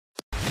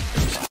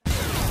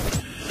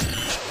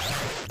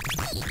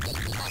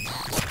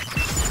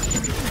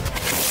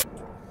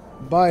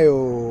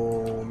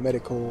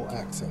Biomedical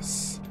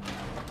access.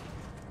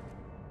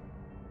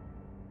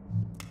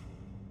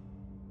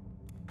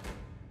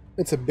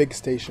 It's a big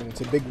station. It's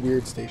a big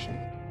weird station.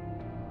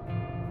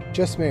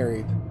 Just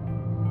married.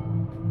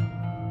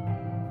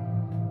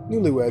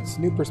 Newlyweds,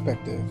 new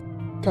perspective.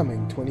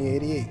 Coming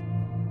 2088.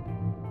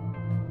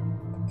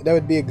 That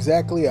would be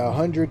exactly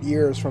 100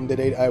 years from the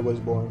date I was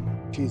born.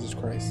 Jesus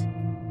Christ.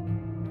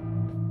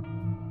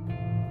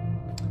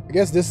 I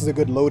guess this is a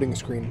good loading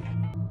screen.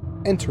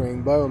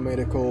 Entering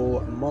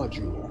biomedical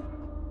module.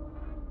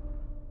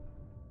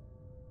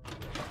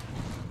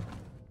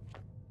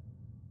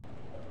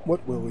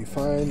 What will we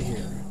find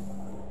here?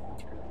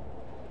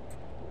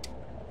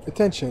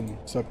 Attention,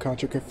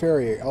 subcontractor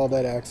ferry, all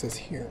that access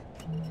here.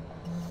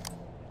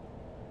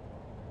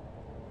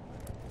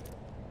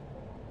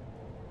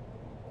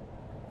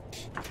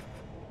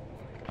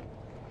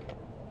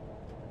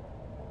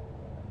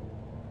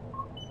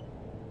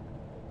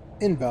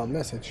 Inbound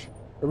message.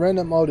 A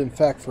random Odin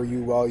fact for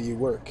you while you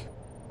work.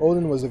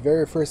 Odin was the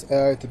very first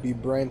AI to be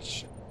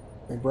branched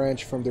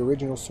from the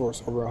original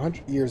source over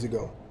 100 years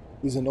ago.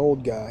 He's an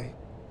old guy.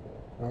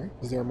 Alright,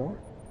 is there more?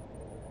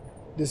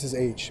 This is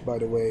H, by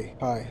the way.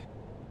 Hi.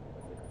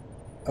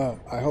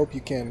 I hope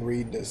you can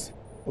read this.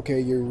 Okay,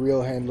 your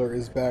real handler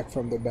is back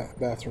from the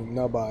bathroom.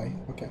 Now bye.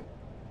 Okay.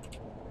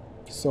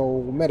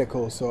 So,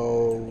 medical,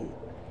 so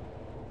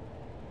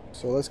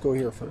let's go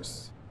here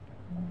first.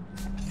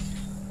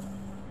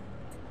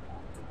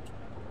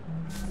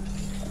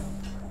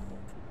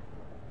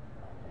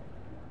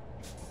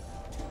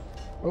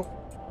 Oh.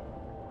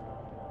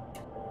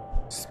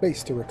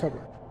 Space to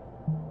recover.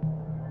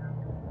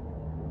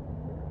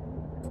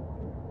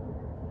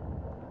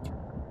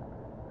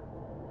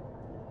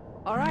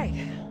 All right,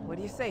 what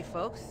do you say,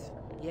 folks?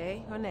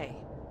 Yay or nay?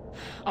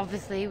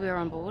 Obviously, we're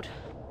on board.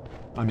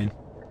 I'm in.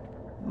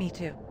 Me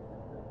too.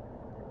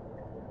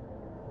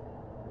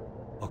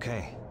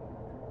 Okay.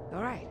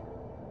 All right.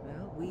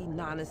 Well, we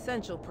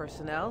non-essential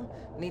personnel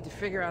need to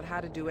figure out how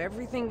to do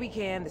everything we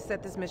can to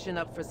set this mission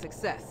up for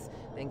success.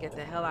 Then get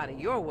the hell out of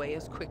your way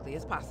as quickly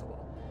as possible.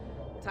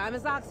 Time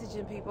is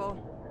oxygen, people.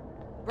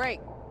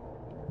 Break.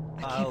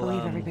 I can't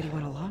believe everybody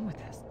went along with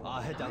this.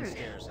 I'll head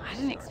downstairs. I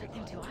didn't expect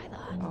them to either.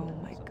 Oh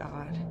my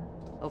god.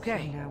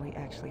 Okay. So now we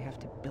actually have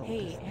to build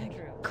Hey, this thing.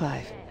 Andrew.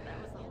 Clive, Yeah,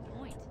 that was the whole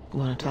point. you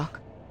want to talk?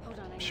 Hold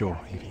on, Sure,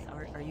 Evie.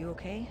 Are you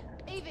okay?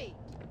 Evie!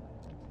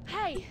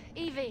 Hey,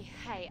 Evie.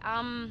 Hey,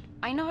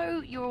 I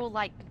know you're all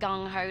like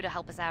gung-ho to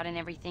help us out and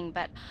everything,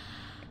 but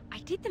I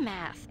did the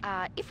math.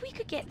 If we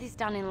could get this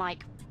done in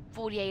like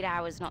 48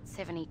 hours, not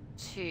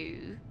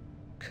 72.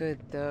 Could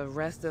the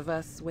rest of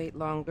us wait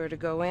longer to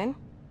go in?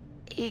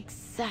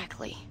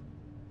 Exactly.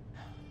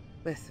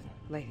 Listen,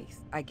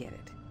 ladies, I get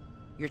it.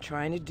 You're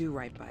trying to do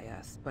right by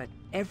us, but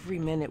every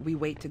minute we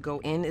wait to go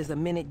in is a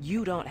minute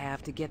you don't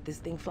have to get this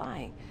thing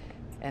flying.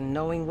 And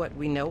knowing what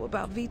we know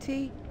about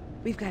VT,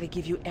 we've got to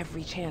give you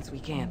every chance we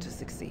can to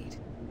succeed.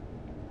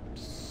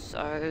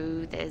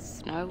 So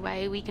there's no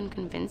way we can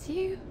convince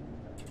you?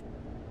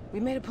 We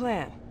made a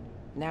plan.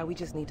 Now we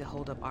just need to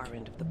hold up our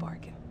end of the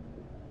bargain.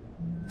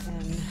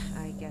 Then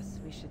I guess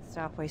we should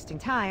stop wasting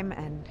time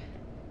and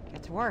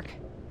get to work.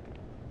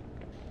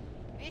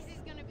 This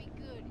is gonna be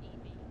good,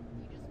 Evie.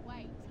 You just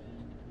wait.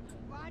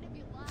 Ride of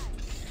your life.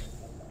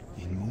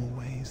 In more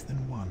ways than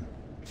one.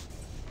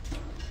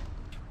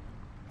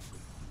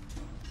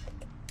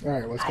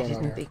 Alright, what's I going on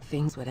didn't here? think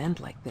things would end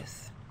like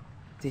this.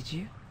 Did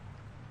you?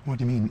 What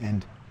do you mean,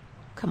 end?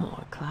 Come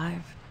on,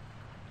 Clive.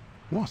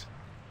 What?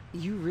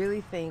 You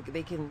really think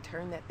they can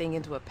turn that thing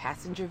into a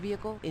passenger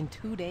vehicle in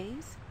 2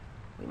 days?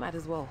 We might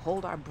as well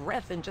hold our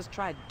breath and just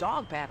try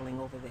dog paddling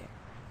over there.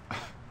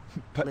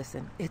 But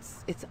Listen,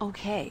 it's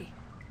okay.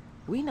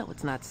 We know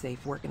it's not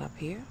safe working up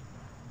here.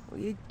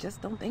 We just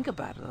don't think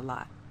about it a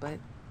lot, but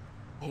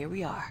here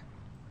we are.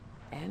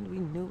 And we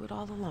knew it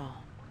all along.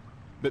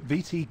 But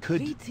VT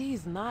could...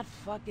 VT's not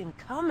fucking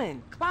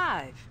coming,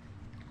 Clive.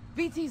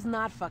 VT's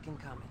not fucking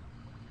coming.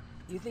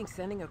 You think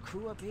sending a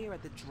crew up here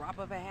at the drop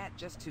of a hat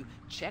just to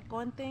check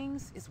on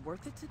things is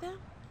worth it to them?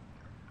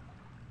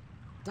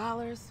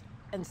 Dollars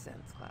and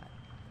cents, Clive.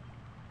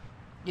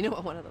 You know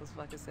what one of those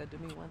fuckers said to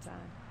me one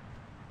time?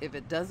 If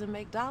it doesn't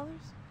make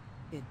dollars,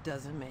 it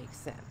doesn't make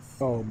sense.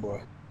 Oh boy.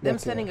 Them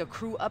That's sending a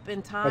crew up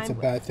in time, That's a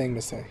bad thing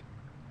to say.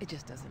 it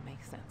just doesn't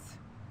make sense.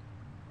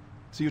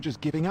 So you're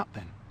just giving up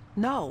then?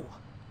 No.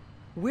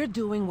 We're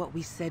doing what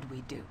we said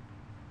we'd do.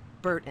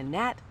 Bert and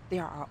Nat, they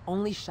are our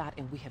only shot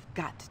and we have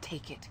got to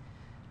take it.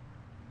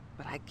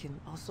 But I can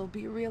also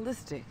be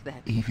realistic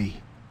that...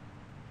 Evie.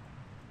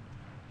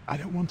 I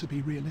don't want to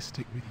be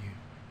realistic with you.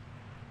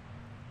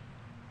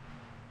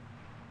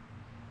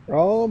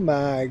 Oh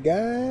my god.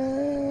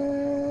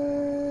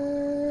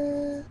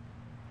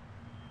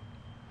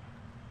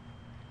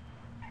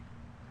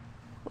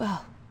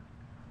 Well,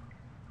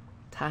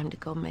 time to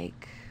go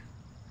make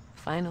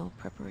final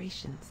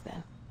preparations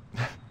then.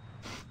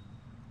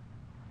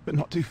 But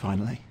not too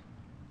finally.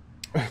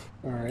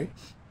 Alright.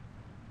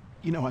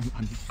 You know,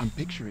 I'm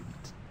picturing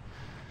it.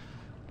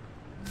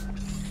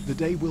 The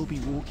day we'll be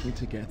walking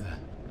together,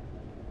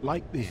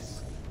 like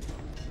this.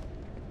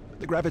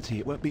 The gravity,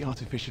 it won't be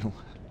artificial.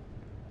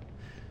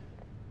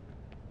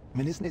 I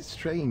mean, isn't it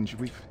strange?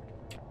 We've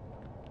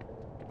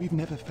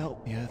never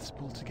felt the Earth's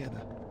pull together.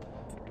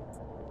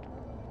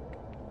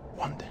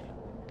 One day.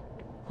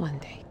 One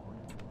day.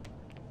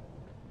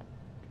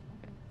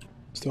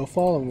 Still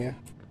following you.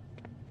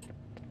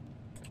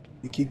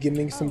 You keep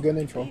giving me some good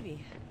info.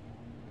 Baby.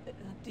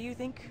 Do you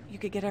think you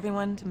could get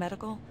everyone to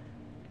medical?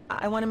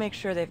 I want to make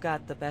sure they've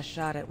got the best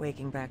shot at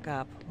waking back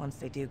up once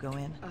they do go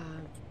in.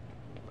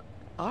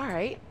 All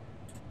right.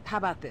 How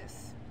about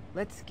this?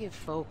 Let's give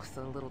folks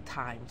a little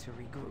time to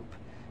regroup.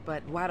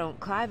 But why don't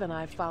Clive and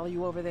I follow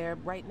you over there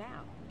right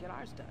now and get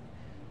ours done?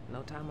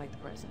 No time like the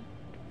present.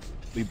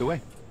 Lead the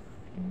way.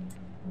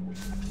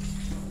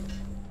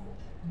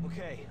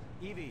 Okay,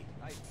 Evie,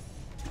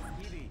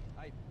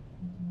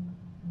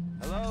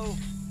 Hello?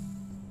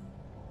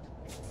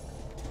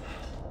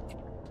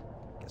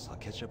 Guess I'll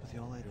catch up with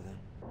y'all later then.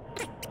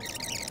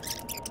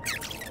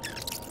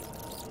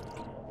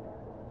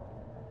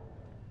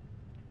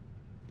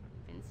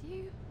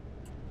 You?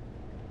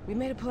 We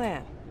made a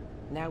plan.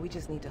 Now we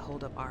just need to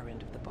hold up our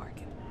end of the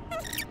bargain.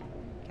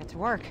 Get to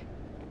work.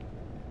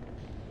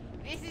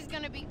 This is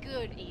gonna be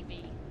good,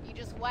 Evie. You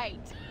just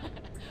wait.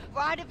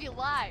 Ride of your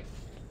life.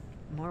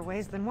 More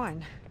ways than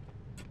one.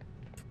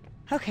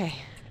 Okay,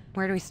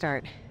 where do we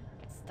start?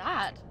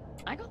 Start?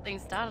 I got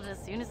things started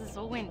as soon as this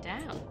all went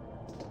down.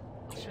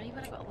 I'll show you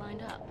what I got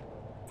lined up.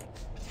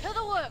 To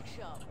the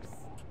workshops.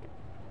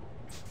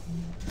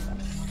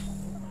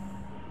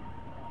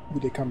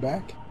 Would they come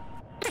back?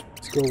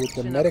 Let's go with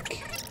the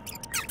medic.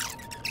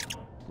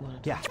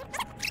 Yeah.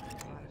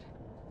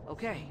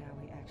 Okay. Now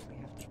we actually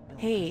have to build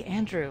Hey,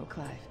 Andrew.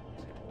 Clive.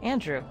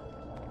 Andrew.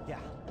 Yeah.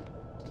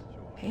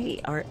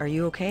 Hey, are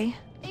you okay?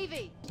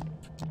 Evie!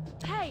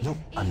 Hey! Nope,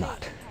 I'm Evie.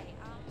 not. Hey,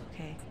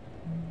 Okay.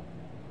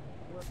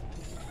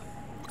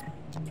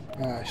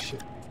 Ah,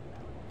 shit.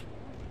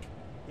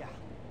 Yeah.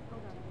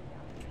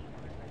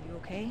 Are you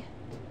okay?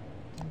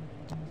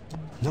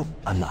 Nope,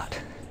 I'm not.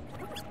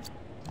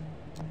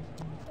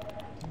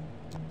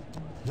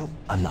 Nope,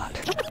 I'm not.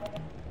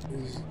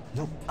 Is-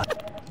 Nope,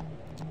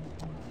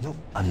 Nope,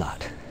 I'm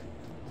not.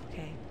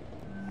 Okay.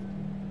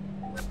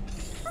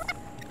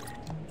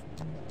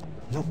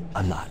 Nope,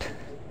 I'm not.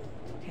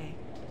 Okay.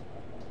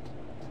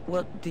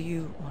 Well, do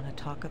you want to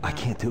talk about... I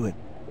can't do it.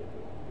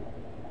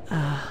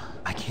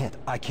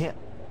 I can't.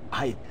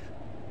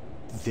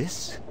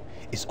 This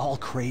is all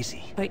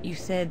crazy. But you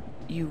said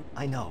you...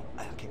 I know.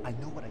 Okay, I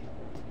know what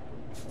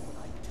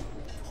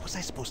was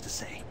I supposed to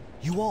say?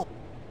 You all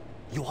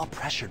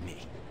pressured me.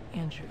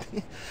 Andrew.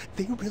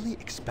 They really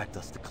expect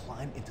us to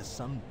climb into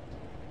some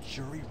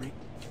jury-rigged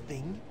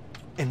thing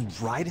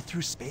and ride it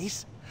through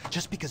space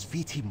just because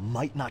VT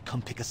might not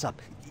come pick us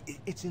up.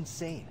 It's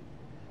insane.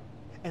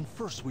 And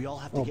first, we all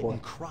have to get in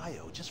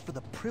cryo just for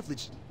the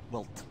privilege.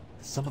 Well,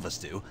 some of us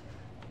do.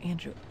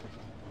 Andrew,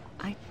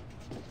 I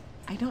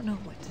don't know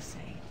what to say.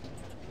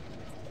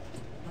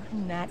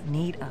 Martin Nat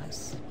need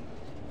us.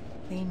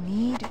 They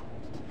need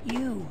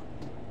you.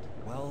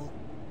 Well,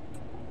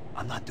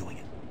 I'm not doing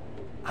it.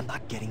 I'm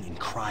not getting in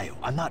cryo.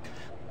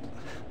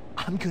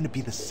 I'm gonna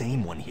be the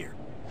same one here.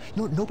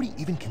 No, nobody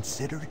even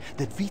considered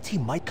that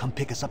VT might come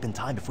pick us up in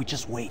time if we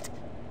just wait.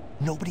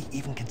 Nobody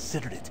even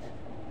considered it.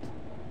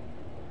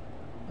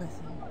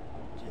 Listen,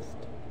 just...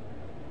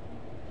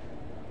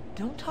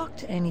 don't talk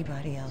to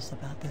anybody else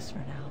about this for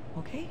now,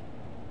 okay?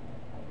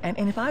 And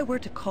if I were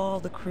to call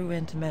the crew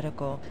into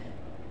medical,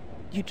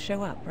 you'd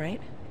show up,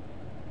 right?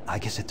 I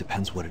guess it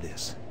depends what it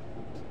is.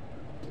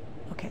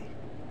 Okay.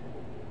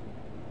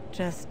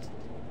 Just...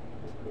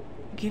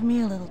 give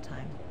me a little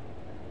time.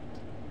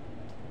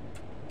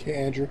 Okay,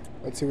 Andrew,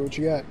 let's see what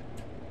you got.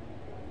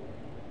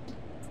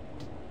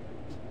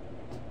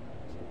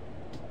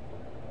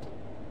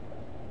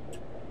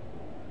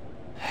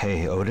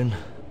 Hey, Odin.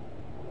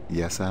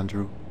 Yes,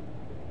 Andrew?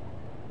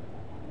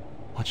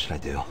 What should I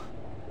do?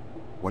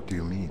 What do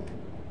you mean?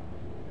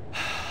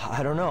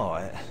 I don't know.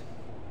 I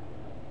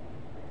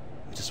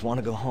just want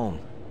to go home.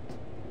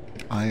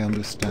 I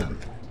understand.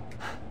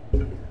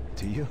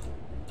 Do you?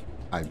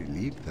 I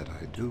believe that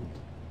I do.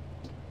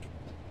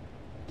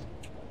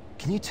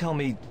 Can you tell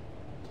me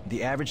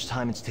the average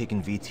time it's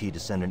taken VT to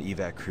send an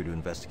evac crew to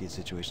investigate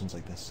situations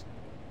like this?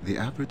 The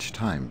average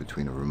time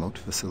between a remote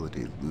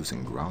facility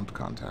losing ground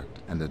contact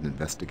and an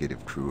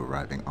investigative crew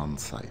arriving on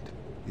site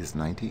is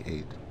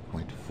 98.4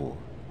 hours.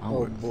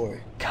 Oh boy.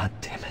 God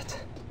damn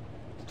it.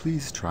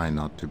 Please try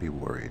not to be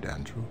worried,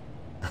 Andrew.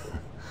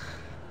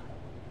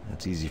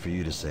 That's easy for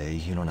you to say.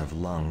 You don't have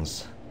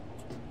lungs.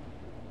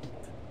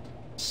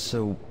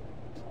 So,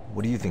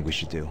 what do you think we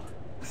should do?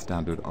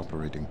 Standard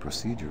operating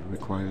procedure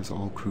requires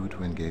all crew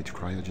to engage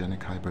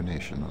cryogenic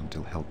hibernation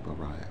until help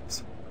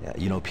arrives. Yeah,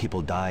 you know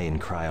people die in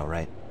cryo,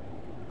 right?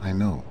 I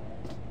know.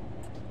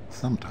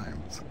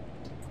 Sometimes.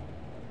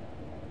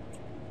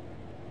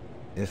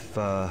 If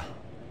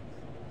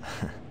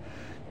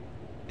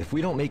if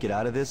we don't make it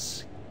out of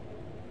this,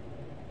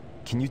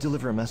 can you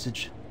deliver a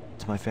message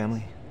to my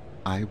family?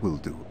 I will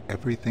do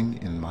everything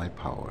in my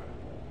power.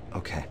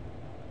 Okay.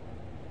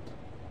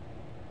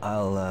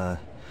 I'll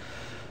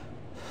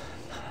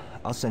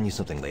send you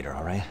something later,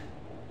 all right?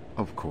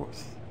 Of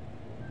course.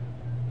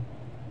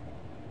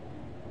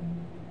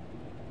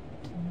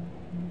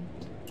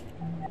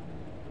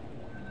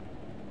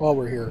 While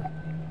we're here.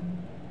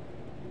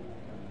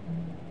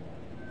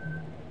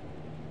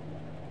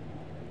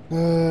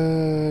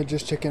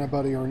 Just checking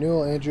about your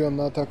renewal, Andrew. I'm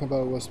not talking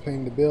about what's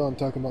paying the bill. I'm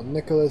talking about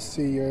Nicholas.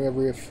 See you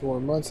every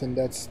 4 months, and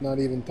that's not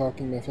even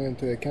talking my family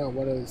into account.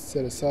 What is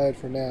set aside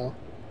for now?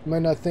 You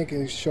might not think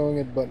he's showing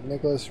it, but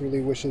Nicholas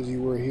really wishes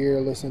you were here.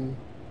 Listen,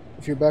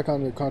 if you're back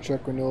on your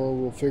contract renewal,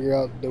 we'll figure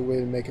out the way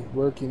to make it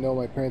work. You know,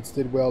 my parents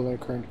did well in the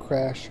currency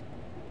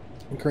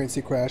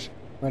crash.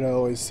 My dad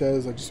always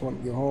says, I just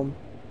want you home.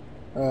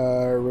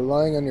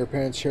 Relying on your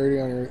parents' charity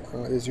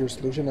is your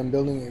solution. I'm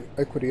building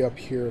equity up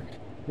here.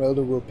 My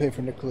elder will pay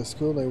for Nicholas'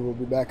 school. They will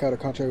be back out of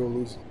contract. Will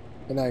lose,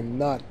 and I'm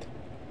not.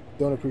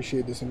 Don't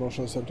appreciate this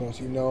emotional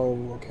substance. You know.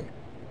 Okay.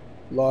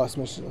 Lost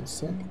message on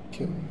sent.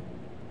 Killing.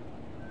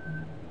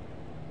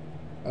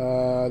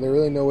 There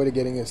really no way to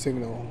getting a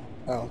signal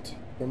out.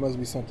 There must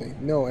be something.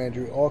 No,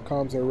 Andrew. All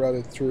comms are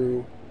routed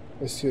through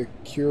a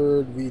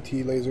secured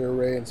VT laser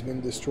array, and it's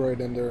been destroyed.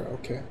 And they're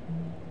okay.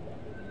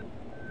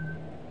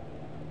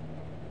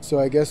 So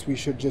I guess we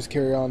should just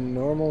carry on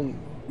normal.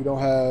 We don't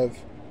have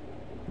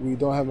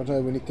much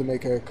time. We need to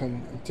make a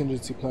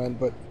contingency plan,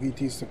 but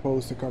VT's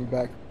supposed to come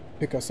back,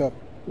 pick us up,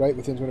 right,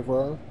 within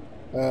 24 hours.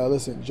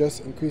 Listen,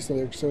 just increase the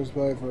electricity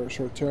supply for a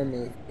short term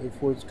if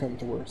words come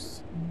to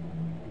worse.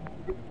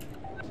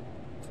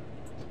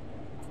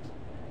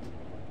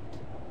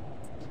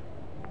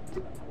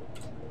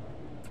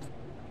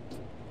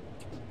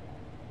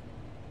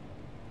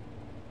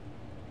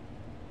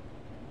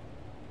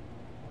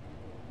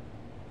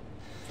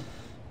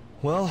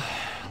 Well,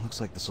 looks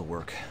like this'll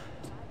work.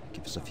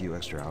 Give us a few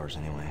extra hours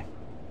anyway.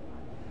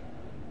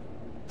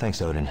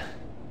 Thanks, Odin.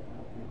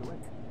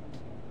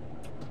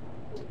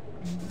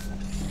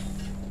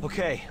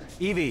 Okay,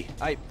 Evie,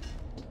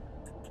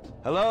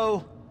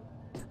 Hello?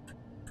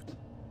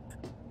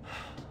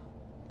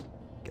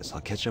 Guess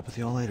I'll catch up with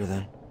y'all later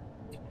then.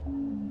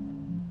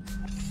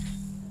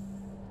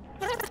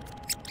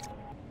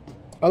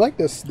 I like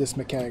this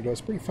mechanic though.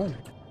 It's pretty fun.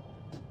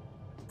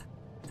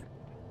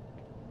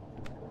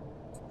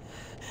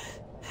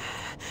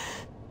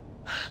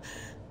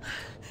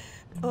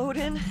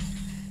 Odin,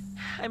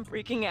 I'm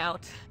freaking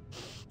out.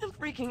 I'm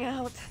freaking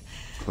out.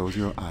 Close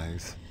your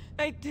eyes.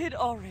 I did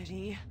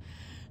already.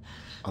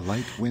 A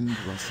light wind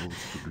rustles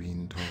the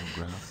green tall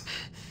grass.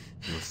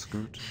 Your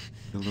skirt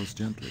billows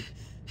gently.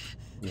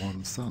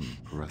 Warm sun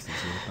caresses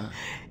your back.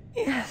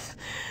 Yes.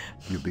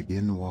 You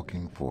begin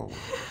walking forward.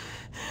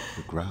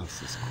 The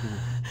grass is cool.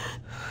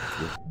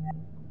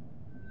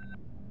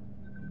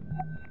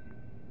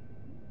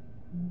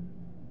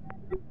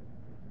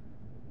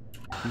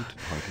 Feet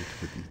parted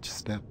with each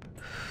step.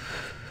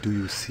 Do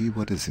you see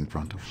what is in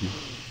front of you?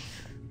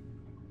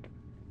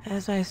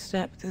 As I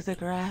step through the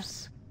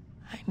grass,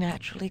 I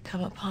naturally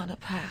come upon a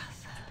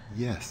path.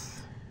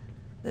 Yes.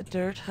 The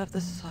dirt of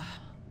the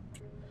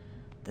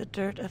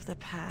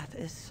path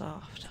is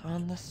soft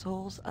on the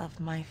soles of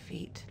my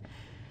feet.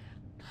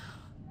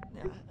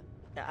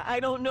 I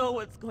don't know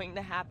what's going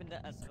to happen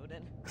to us,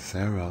 Odin.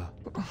 Sarah.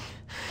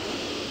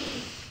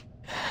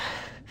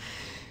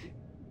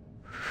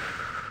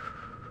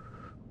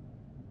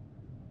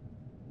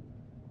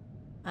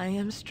 I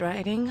am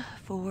striding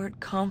forward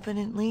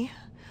confidently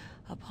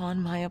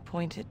upon my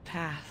appointed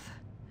path.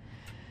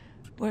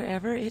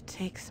 Wherever it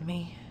takes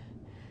me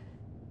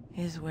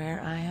is where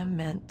I am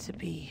meant to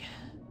be.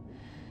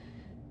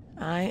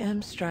 I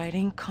am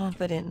striding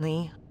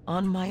confidently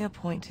on my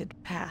appointed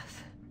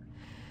path.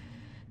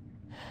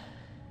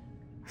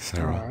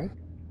 Sarah. All right.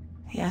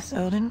 Yes,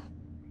 Odin?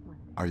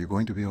 Are you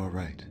going to be all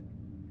right?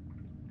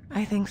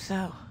 I think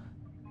so.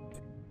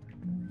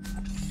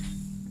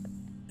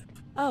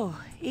 Oh,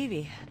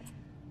 Evie.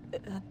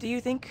 Do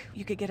you think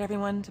you could get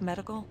everyone to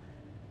medical?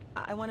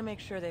 I want to make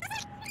sure that...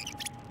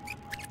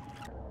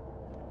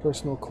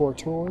 Personal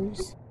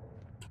quarters.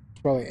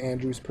 Probably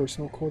Andrew's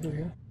personal quarter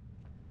here.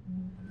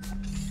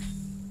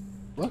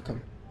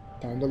 Welcome.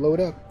 Time to load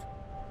up.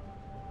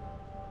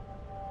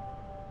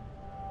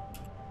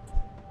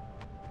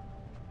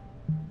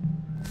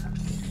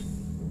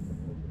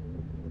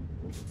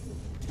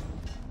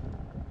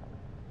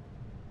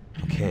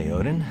 Okay,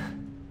 Odin.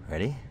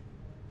 Ready?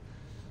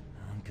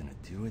 I'm gonna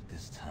do it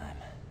this time.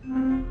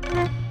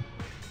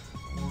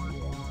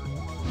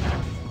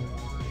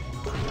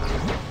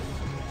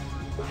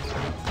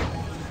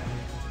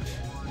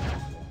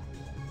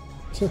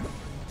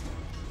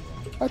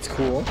 That's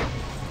cool.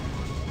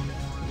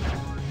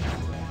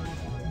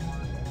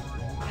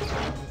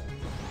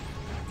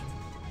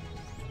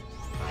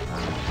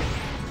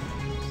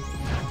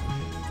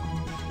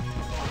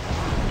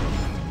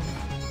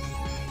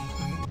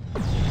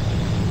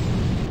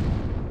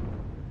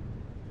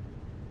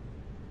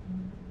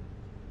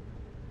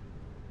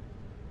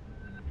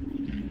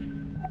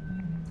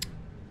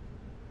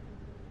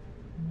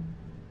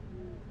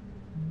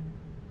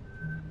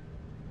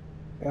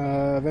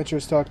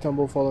 Ventures stock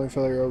tumble following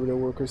failure over the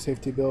worker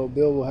safety bill.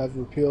 Bill will have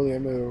repealed the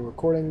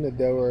recording the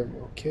Delaware.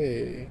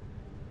 Okay.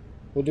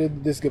 Well,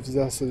 this gives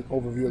us an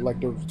overview of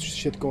like the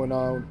shit going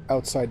on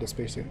outside the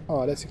space station.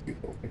 Oh, that's a cute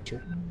little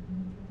picture.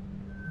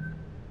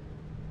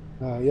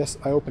 Yes,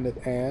 I opened it,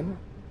 and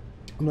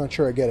I'm not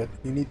sure I get it.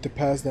 You need to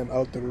pass them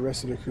out to the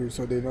rest of the crew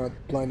so they're not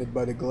blinded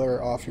by the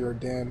glare off your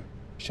damn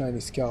shiny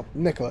scalp.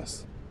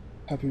 Nicholas.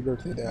 Happy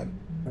birthday, Dad.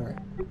 Alright.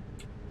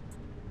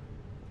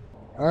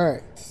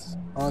 Alright.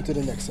 On to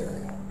the next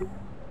area.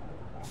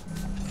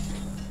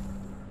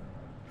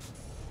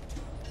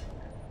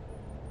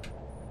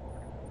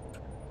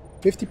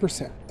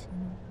 %.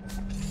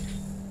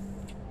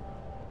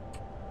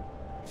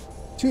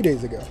 2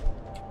 days ago.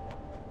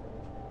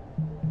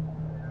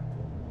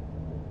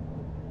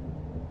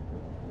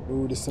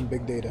 Ooh, this is some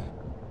big data.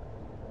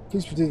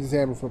 Please proceed to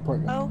examine for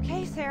appointment.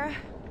 Okay, Sarah.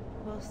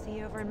 We'll see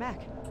you over in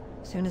Mech.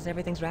 Soon as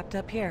everything's wrapped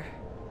up here.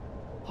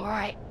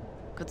 Alright,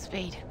 good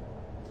speed.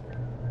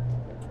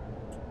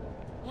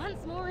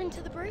 Once more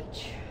into the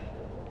breach.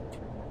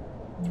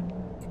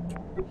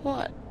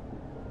 What?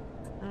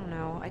 I don't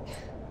know.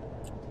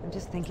 I'm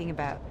just thinking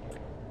about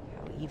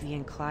how Evie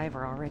and Clive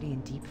are already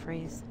in deep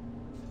freeze.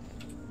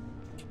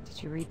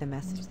 Did you read the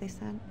message they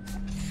sent?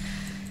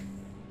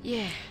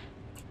 Yeah.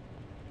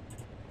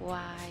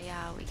 Why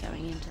are we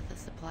going into the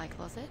supply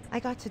closet? I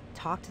got to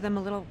talk to them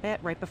a little bit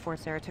right before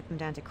Sarah took them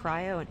down to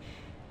cryo, and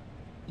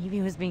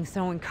Evie was being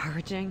so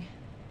encouraging.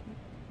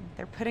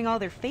 They're putting all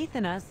their faith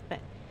in us, but...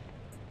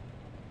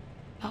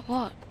 But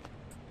what?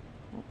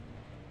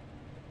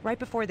 Right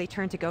before they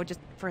turned to go, just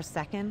for a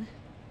second,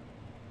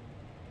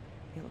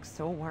 they look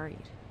so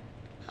worried.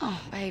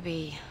 Oh,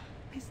 baby.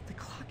 The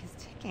clock is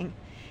ticking,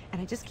 and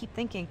I just keep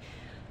thinking,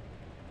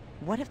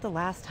 what if the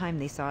last time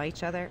they saw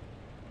each other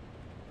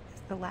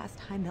is the last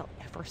time they'll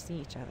ever see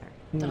each other?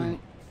 Don't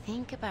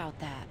think about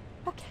that.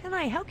 How can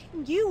I? How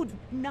can you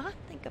not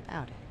think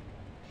about it?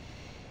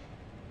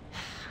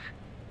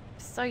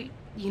 So,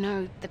 you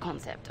know the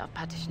concept of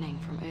partitioning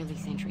from early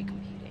century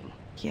computing?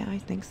 Yeah, I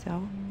think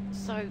so.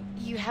 So,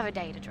 you have a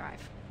data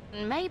drive.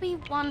 Maybe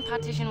one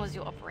partition was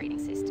your operating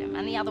system,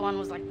 and the other one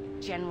was like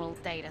general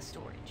data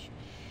storage.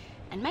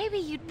 And maybe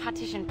you'd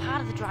partition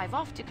part of the drive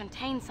off to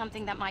contain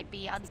something that might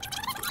be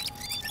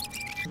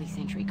early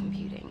century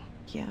computing.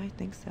 Yeah, I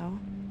think so.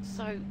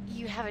 So,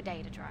 you have a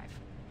data drive.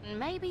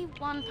 Maybe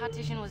one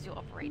partition was your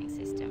operating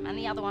system, and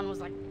the other one was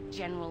like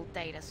general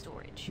data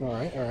storage.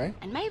 Alright, alright.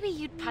 And maybe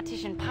you'd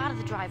partition part of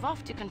the drive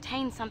off to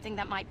contain something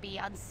that might be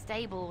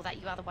unstable that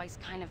you otherwise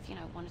kind of,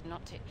 wanted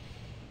not to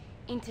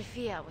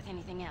interfere with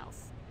anything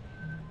else.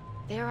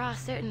 There are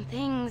certain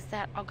things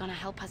that are gonna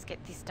help us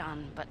get this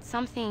done, but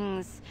some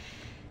things,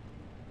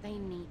 they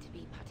need to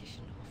be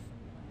partitioned off.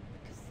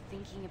 Because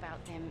thinking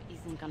about them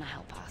isn't gonna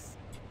help us.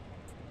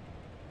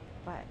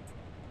 But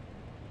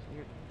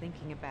you're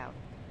thinking about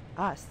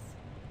us,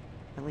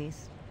 at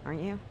least,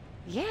 aren't you?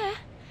 Yeah.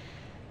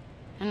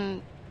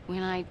 And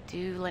when I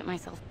do let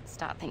myself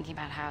start thinking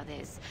about how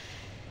there's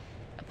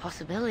a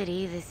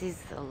possibility this is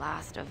the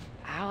last of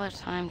our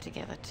time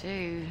together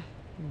too,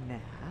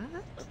 Nat?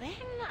 then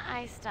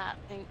I start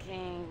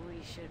thinking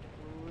we should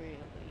really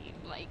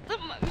make the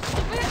most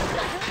of it.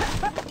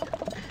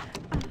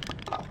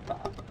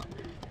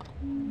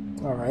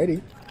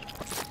 Alrighty.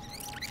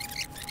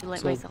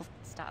 Let myself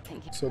start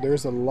thinking. So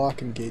there's a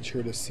lock and gauge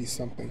here to see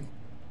something.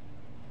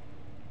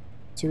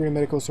 Secret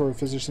medical store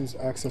physicians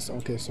access.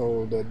 Okay,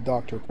 so the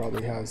doctor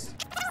probably has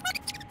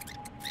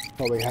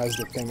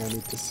the thing I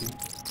need to see.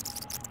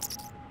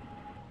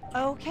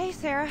 Okay,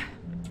 Sarah.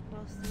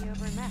 We'll see you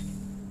over in Mech.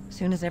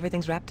 Soon as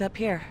everything's wrapped up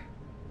here.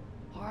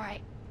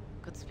 Alright,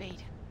 good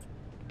speed.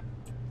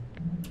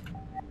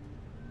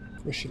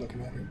 What's she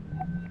looking at here?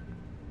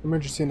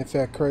 Emergency in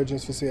effect.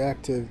 Cryogen's facility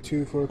active.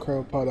 2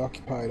 cryopod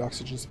occupied.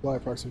 Oxygen supply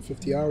approximately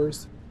 50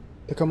 hours.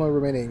 Tacoma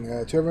remaining.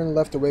 To everyone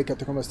left awake at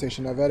Tacoma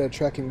Station, I've added a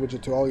tracking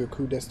widget to all your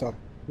crew desktop.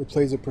 It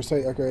plays a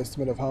precise accurate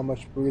estimate of how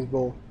much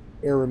breathable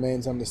air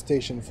remains on the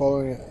station.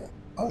 Following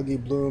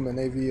Augie, Bloom, and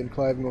AV and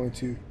Clive going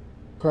to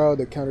cryo,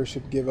 the counter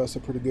should give us a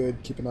pretty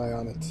good. Keep an eye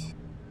on it.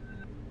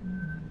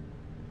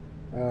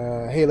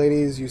 Hey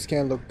ladies, you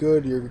scan look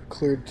good. You're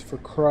cleared for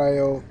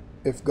cryo.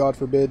 If God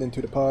forbid,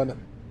 into the pod.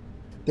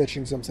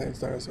 Touching some saying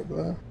stars of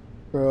blah.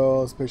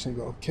 Girls, patient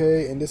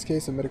okay. In this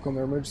case, a medical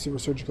emergency or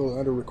surgical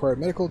under required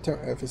medical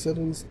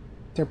facilities.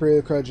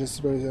 Temporary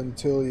cryogen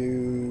until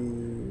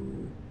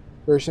you.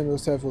 Version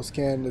staff will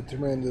scan the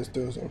tremendous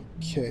dose.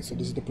 Okay, so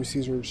this is the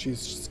procedure she's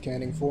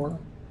scanning for.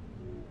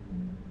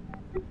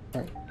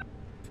 Alright.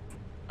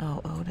 Oh,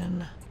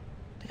 Odin.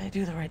 Did I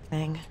do the right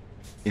thing?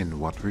 In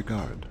what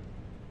regard?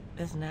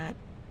 Does Nat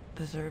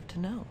deserve to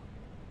know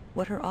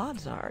what her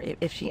odds are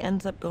if she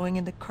ends up going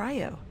into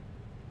cryo?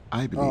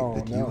 I believe Oh,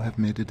 that no. you have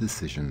made a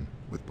decision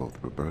with both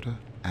Roberta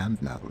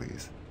and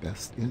Natalie's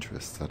best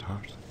interests at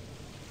heart.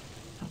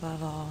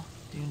 Above all,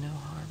 do no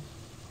harm.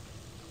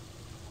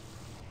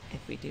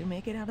 If we do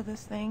make it out of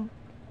this thing,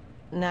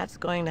 Nat's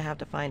going to have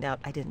to find out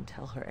I didn't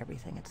tell her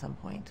everything at some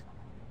point.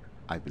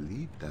 I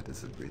believe that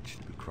is a bridge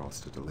to be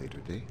crossed at a later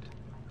date.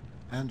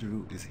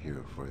 Andrew is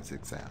here for his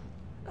exam.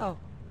 Oh.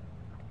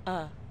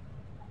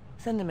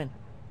 Send him in.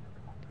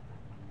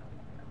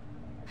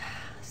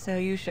 So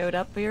you showed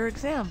up for your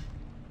exam.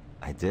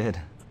 I did.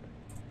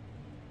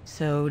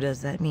 So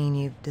does that mean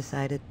you've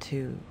decided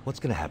to... What's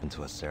gonna happen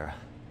to us, Sarah?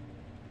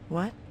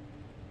 What?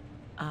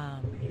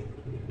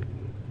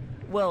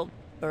 Well,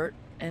 Bert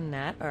and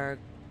Nat are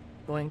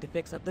going to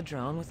fix up the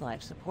drone with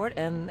life support,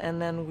 and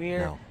then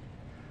we're... No.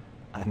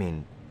 I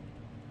mean...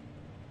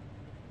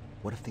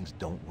 What if things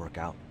don't work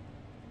out?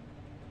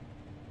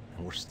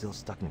 And we're still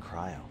stuck in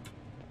cryo?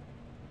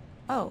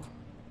 Oh.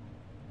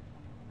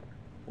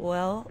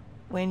 Well,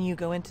 when you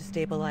go into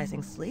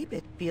stabilizing sleep,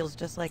 it feels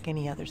just like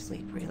any other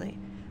sleep, really.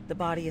 The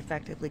body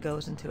effectively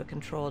goes into a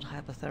controlled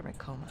hypothermic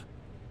coma.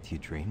 Do you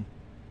dream?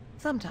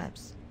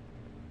 Sometimes.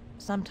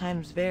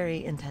 Sometimes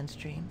very intense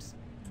dreams.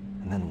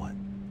 And then what?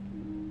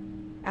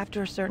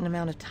 After a certain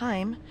amount of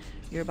time,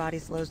 your body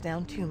slows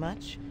down too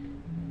much,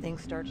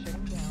 things start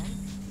shutting down,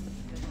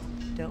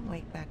 don't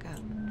wake back up.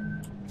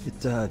 It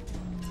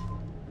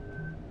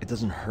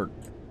doesn't hurt.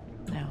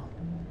 No.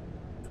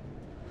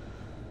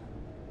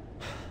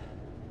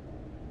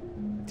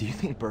 Do you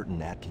think Bert and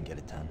Nat can get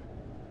it done?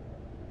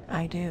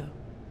 I do.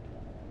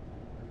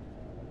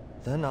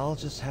 Then I'll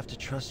just have to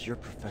trust your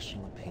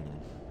professional opinion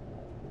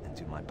and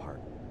do my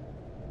part.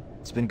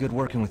 It's been good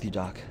working with you,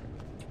 Doc.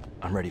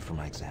 I'm ready for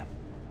my exam.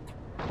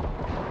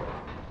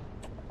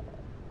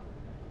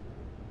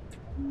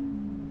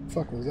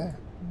 Fuck was that?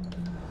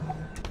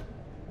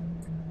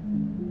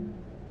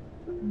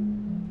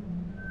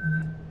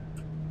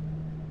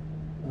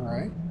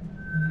 Alright.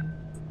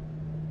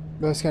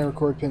 Bioscan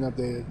record pin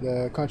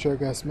updated.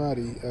 Contract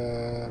Asmati,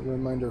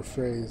 reminder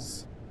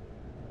phrase.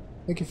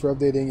 Thank you for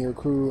updating your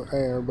crew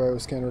AR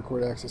Bioscan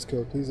record access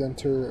code. Please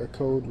enter a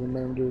code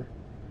reminder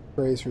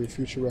phrase for your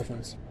future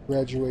reference.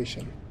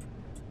 Graduation.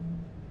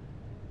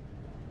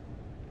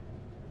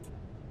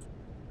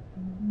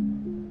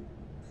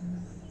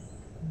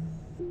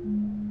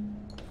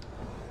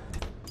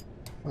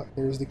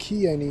 There's the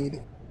key I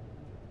need.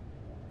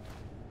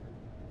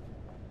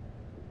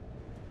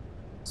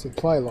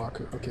 Supply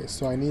locker. Okay,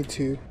 so I need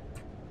to...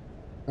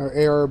 Our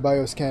AR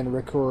Bioscan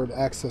record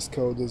access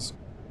code is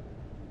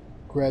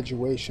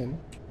graduation.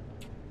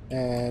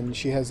 And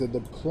she has a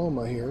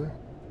diploma here.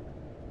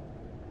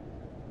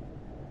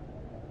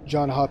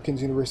 Johns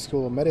Hopkins University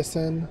School of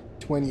Medicine,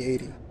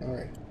 2080.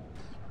 Alright.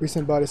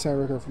 Recent body scan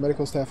record for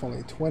medical staff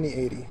only,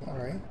 2080.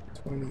 Alright,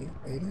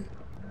 2080.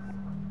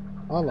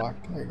 Unlock.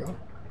 There you go.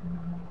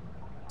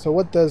 So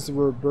what does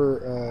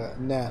Roberta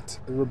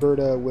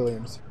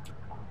Williams?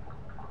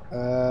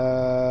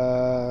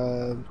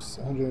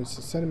 100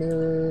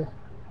 centimeter.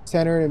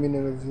 Standard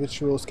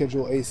individual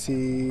schedule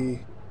AC.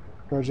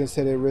 Cryogenic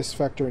stated risk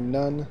factor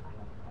none.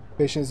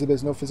 Patient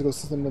exhibits no physical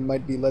symptom that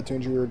might be led to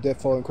injury or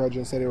death following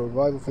cryogenic stated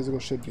revival. Physical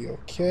should be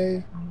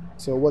okay.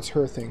 So what's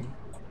her thing?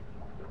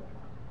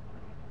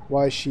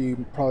 Why is she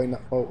probably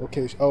not? Oh,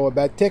 okay. Oh, a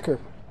bad ticker.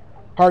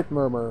 Heart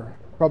murmur.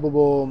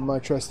 Probable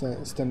mitral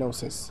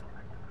stenosis.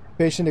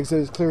 Patient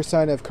exhibits clear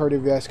sign of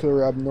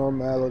cardiovascular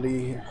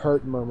abnormality,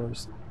 heart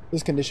murmurs.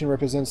 This condition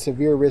represents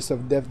severe risk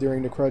of death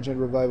during the cryogenic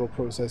revival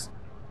process.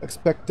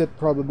 Expected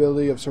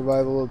probability of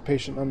survival of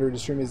patient under the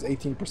stream is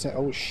 18%.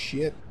 Oh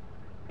shit.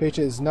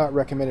 Patient is not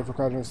recommended for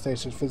cryogenic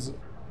station.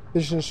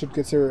 Physicians should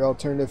consider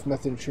alternative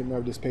method of treatment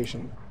of this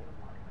patient.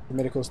 The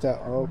medical staff.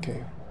 Oh,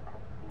 okay.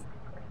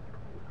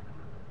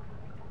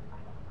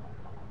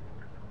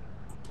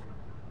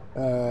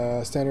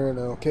 Standard,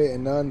 okay,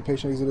 and none.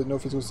 Patient exhibit no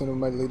physical symptom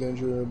might lead to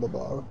injury, blah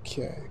blah.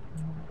 Okay.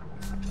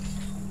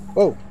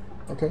 Whoa.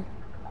 Okay.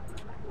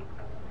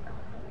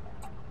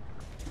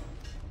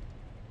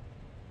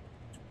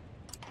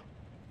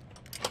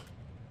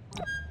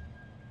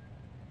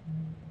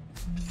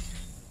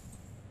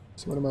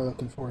 So what am I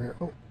looking for here?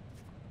 Oh.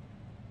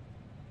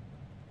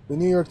 The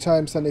New York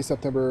Times, Sunday,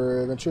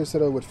 September. Ventura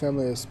settled with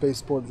family of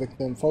spaceport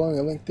victim following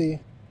a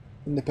lengthy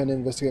independent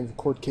investigative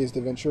court case.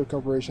 The Ventura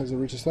Corporation has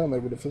reached a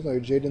settlement with the family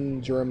of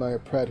Jaden Jeremiah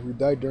Pratt, who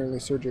died during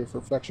surgery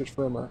for fractured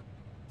femur.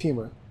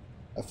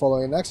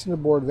 Following an accident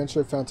aboard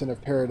Ventura Fountain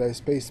of Paradise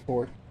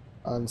Spaceport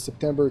on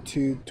September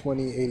 2,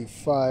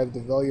 2085,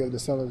 the value of the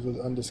settlement was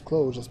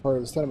undisclosed. As part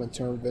of the settlement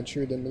term,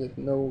 Ventura admitted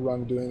no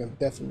wrongdoing of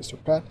death of Mr.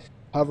 Pratt.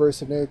 However,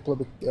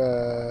 significant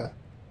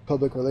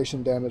public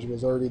relation damage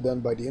was already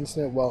done by the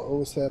incident, while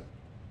OSEP,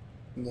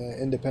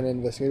 the independent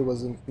investigator,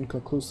 was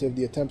inconclusive.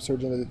 The attempt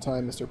surgeon at the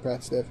time, Mr.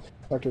 Pratt's death,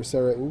 Dr.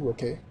 Sarah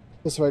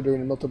testified during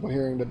the multiple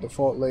hearing that the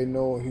fault lay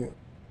no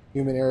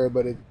human error,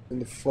 but in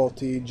the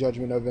faulty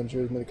judgment of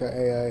Ventura's medical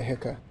AI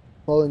HECA.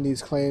 Following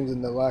these claims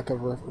and the lack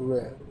of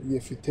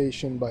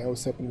refutation by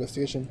OSEP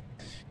investigation,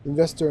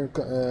 investor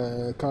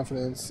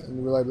confidence in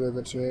the reliability of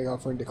Ventura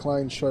offering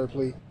declined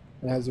sharply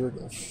and has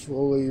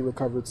fully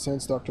recovered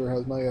since. Dr.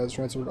 Hasmaya has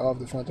transferred off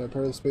the Fountain of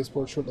Paradise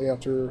Spaceport shortly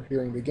after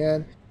hearing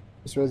began.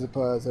 Mr.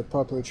 Rezipa is a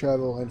popular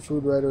travel and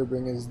food writer,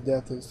 bringing his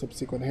death and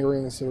subsequent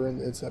hearings.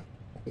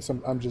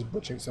 I'm just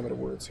butchering some of the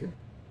words here.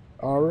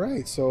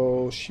 Alright,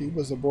 so she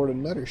was aboard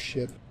another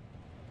ship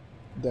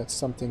that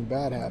something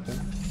bad happened.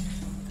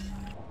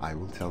 I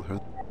will tell her.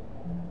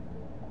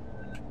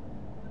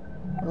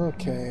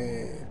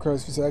 Okay,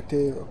 cross is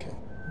active. Okay.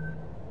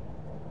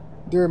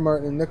 Dear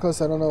Martin and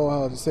Nicholas, I don't know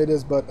how to say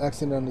this, but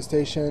accident on the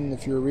station.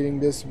 If you're reading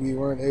this, we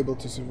weren't able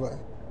to survive.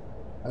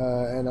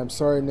 And I'm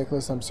sorry,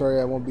 Nicholas. I'm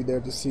sorry I won't be there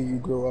to see you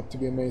grow up to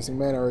be an amazing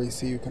man. I already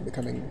see you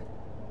becoming.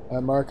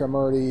 Mark, I'm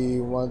already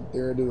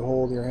there to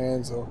hold your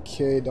hands.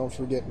 Okay, don't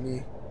forget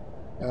me.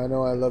 I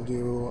know I loved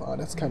you. Oh,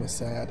 that's kind of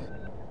sad.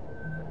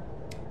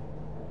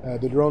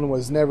 The drone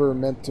was never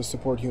meant to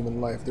support human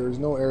life. There is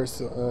no air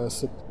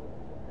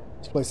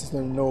places,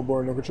 no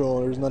board, no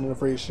control. There's not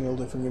enough radiation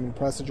shielding for human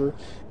passenger.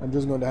 I'm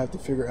just going to have to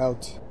figure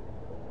out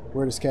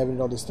where to scavenge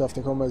all this stuff.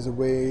 Tacoma is a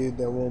way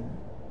that won't,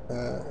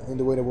 in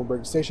the way that won't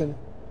break the station.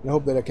 I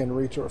hope that I can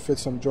reach or fit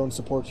some drone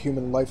support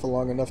human life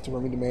long enough to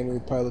for me to manually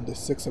pilot the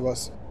 6 of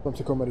us from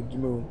Tacoma to the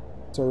moon.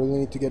 So I really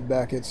need to get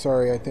back.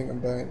 Sorry, I think I'm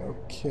dying.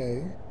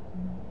 Okay.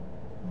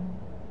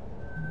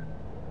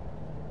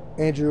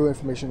 Andrew,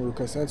 information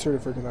request answered.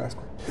 If I can ask.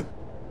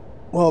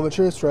 Well,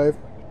 Ventura's strive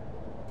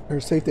for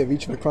safety of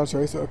each of the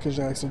contracts.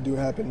 Occasional accidents do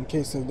happen. In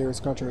case there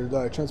is contractor to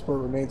die, transport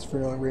remains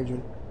for an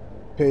arrangement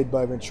paid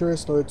by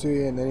Ventura's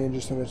loyalty, and any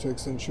injuries to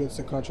Ventura's insurance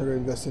the contractor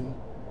invested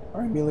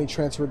are immediately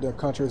transferred to the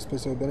contractor's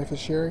specific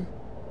beneficiary.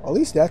 At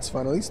least that's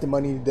fun. At least the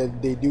money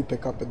that they do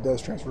pick up, it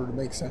does transfer to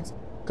make sense.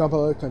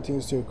 Compilot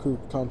continues to accrue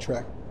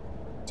contract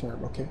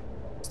term. Okay.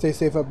 Stay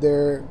safe up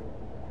there.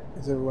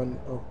 Is everyone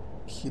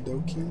okie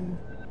dokie?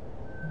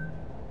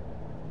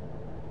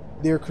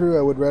 Dear crew,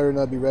 I would rather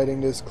not be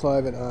writing this.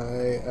 Clive and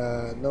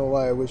I know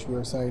why I wish we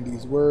were signing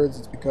these words.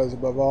 It's because,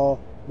 above all,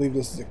 I believe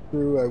this is a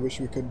crew. I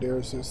wish we could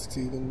dare to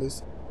succeed in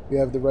this. We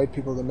have the right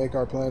people to make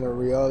our plan a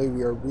reality.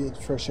 We are breathing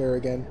fresh air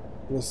again.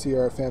 We'll see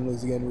our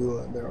families again.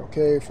 They're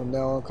okay. From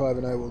now on, Clive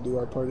and I will do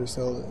our part to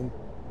sell in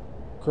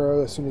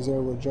crowd. As soon as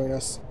Sarah will join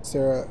us,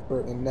 Sarah,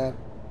 Bert, and Nat.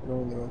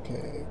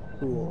 Okay,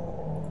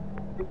 cool.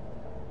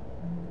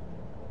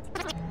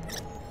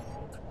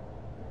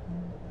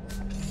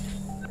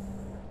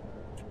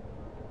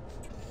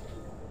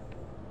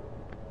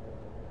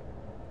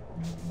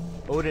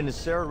 Odin, is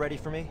Sarah ready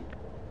for me?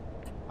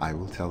 I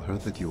will tell her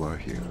that you are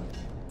here.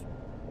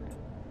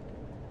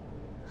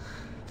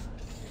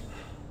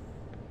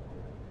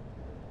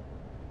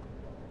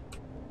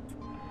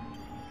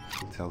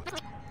 Tell her.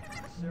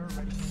 Sarah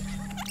ready?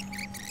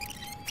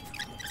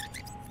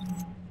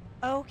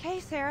 Okay,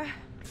 Sarah.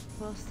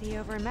 We'll see you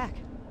over in Mac.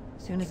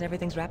 As soon as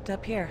everything's wrapped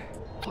up here.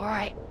 All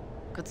right.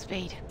 Good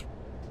speed.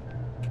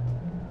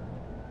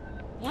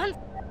 One.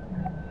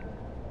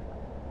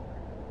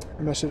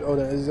 Message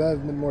Odin, is that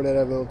more data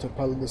available to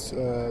pilot this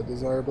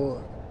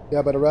desirable?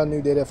 Yeah, but around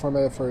new data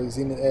format for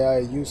Zenith AI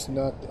use,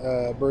 not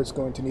Bird's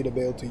going to need to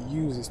be able to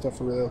use this stuff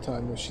for real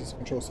time when she's in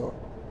control. So,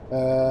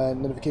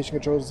 notification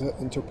controls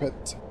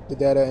interpret the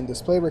data and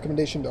display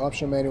recommendation. The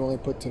optional manual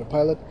input to the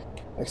pilot.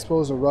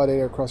 Expose the raw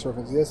data cross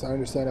reference. Yes, I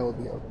understand. That will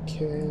be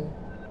okay.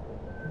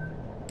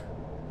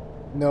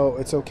 No,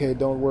 it's okay.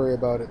 Don't worry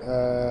about it.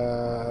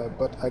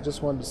 But I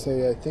just wanted to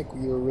say I think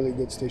you're a really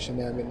good station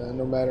admin.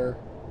 No matter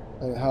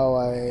how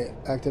I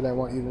acted, I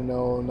want you to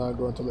know I'm not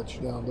going to let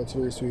you down. That's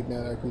very sweet,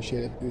 man. I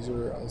appreciate it.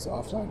 User is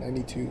offline. I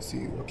need to see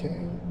you,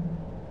 okay?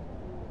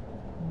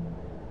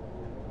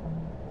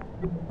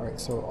 Alright,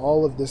 so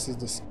all of this is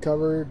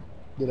discovered.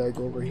 Did I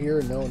go over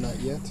here? No, not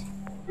yet.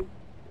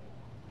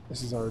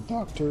 This is our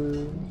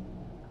doctor.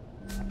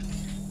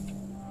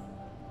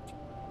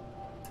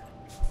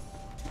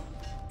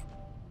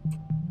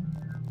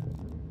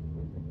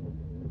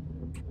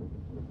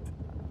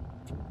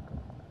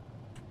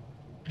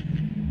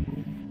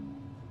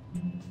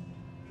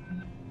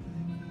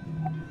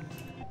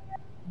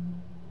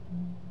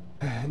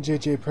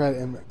 JJ Pratt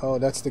and oh,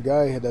 that's the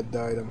guy that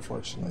died,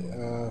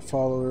 unfortunately.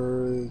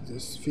 Followers,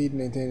 just feed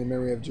and maintain the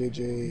memory of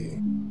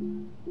JJ.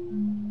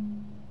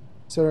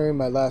 Considering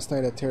my last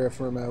night at Terra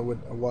Firma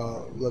with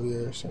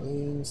Olivia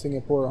Charlene,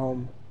 Singapore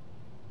home.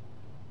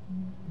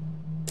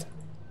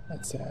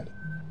 That's sad.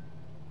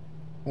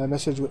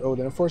 Message with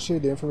Odin. Unfortunately,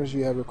 the information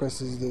you have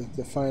requested is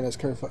defined as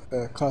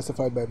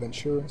classified by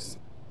Venturas.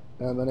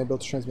 I'm unable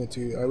to transmit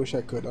to you. I wish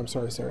I could. I'm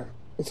sorry, Sarah.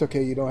 It's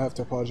okay, you don't have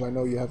to apologize. I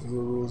know you have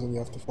your rules and you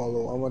have to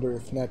follow. I wonder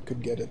if Nat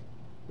could get it.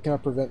 I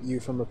cannot prevent you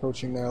from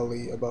approaching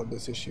Natalie about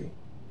this issue.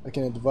 I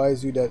can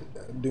advise you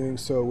that doing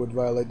so would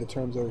violate the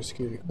terms of your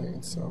security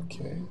clearance.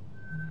 Okay.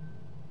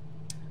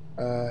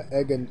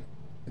 Egg and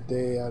a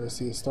day out to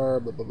see a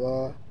star, blah blah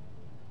blah.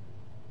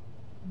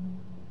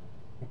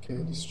 Okay,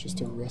 this is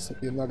just a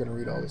recipe. I'm not gonna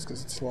read all this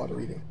because it's a lot of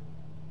reading.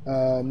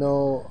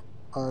 No,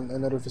 on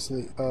another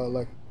facility,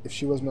 like if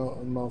she was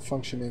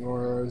malfunctioning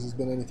or has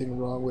there been anything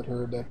wrong with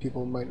her that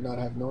people might not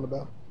have known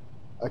about.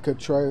 I could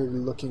try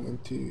looking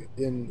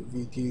in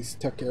VT's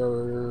tech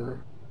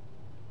error.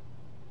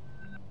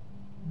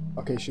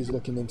 Okay, she's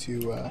looking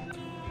into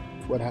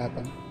what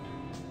happened.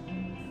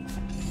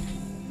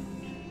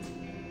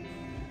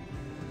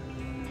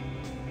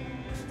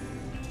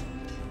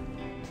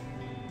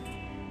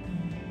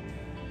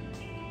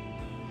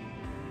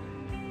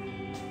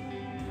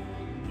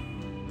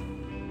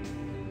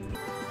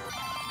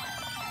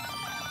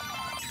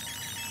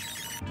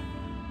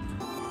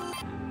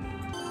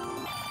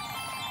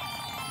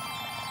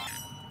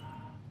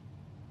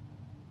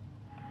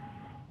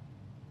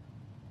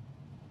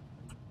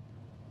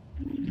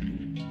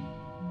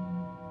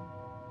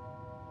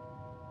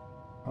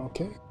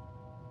 Okay.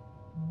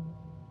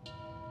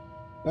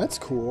 That's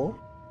cool.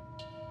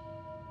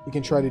 We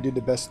can try to do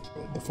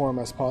the form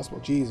as possible.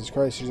 Jesus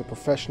Christ, she's a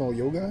professional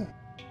yoga.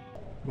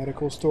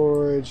 Medical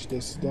storage,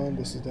 this is done,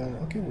 this is done.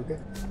 Okay, we're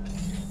good.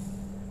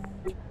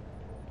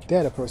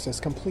 Data process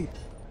complete.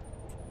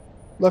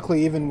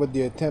 Luckily, even with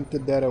the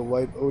attempted data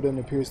wipe, Odin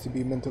appears to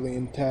be mentally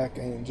intact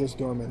and just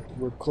dormant.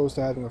 We're close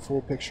to having a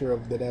full picture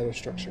of the data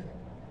structure.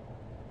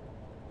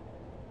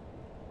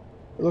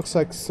 It looks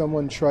like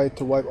someone tried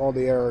to wipe all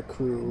the air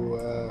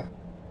crew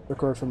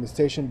record from the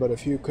station, but a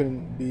few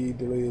couldn't be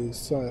deleted.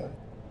 So,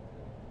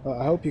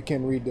 I hope you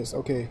can read this.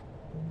 Okay.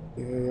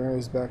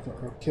 Here's back.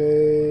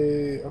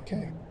 Okay.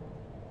 Okay.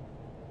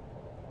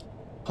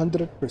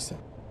 100%.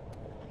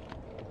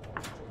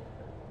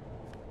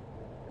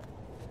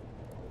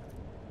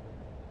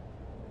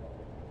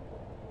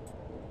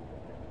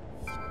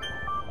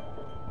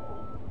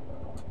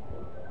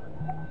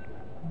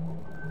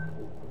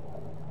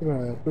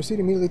 Proceed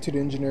immediately to the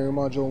engineering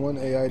module. 1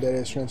 AI data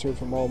is transferred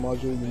from all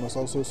modules. You must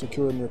also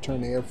secure and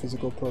return the air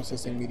physical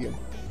processing medium.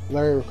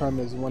 Malaria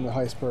requirement is one of the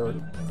highest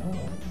priority.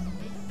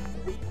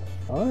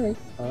 Alright,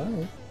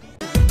 alright.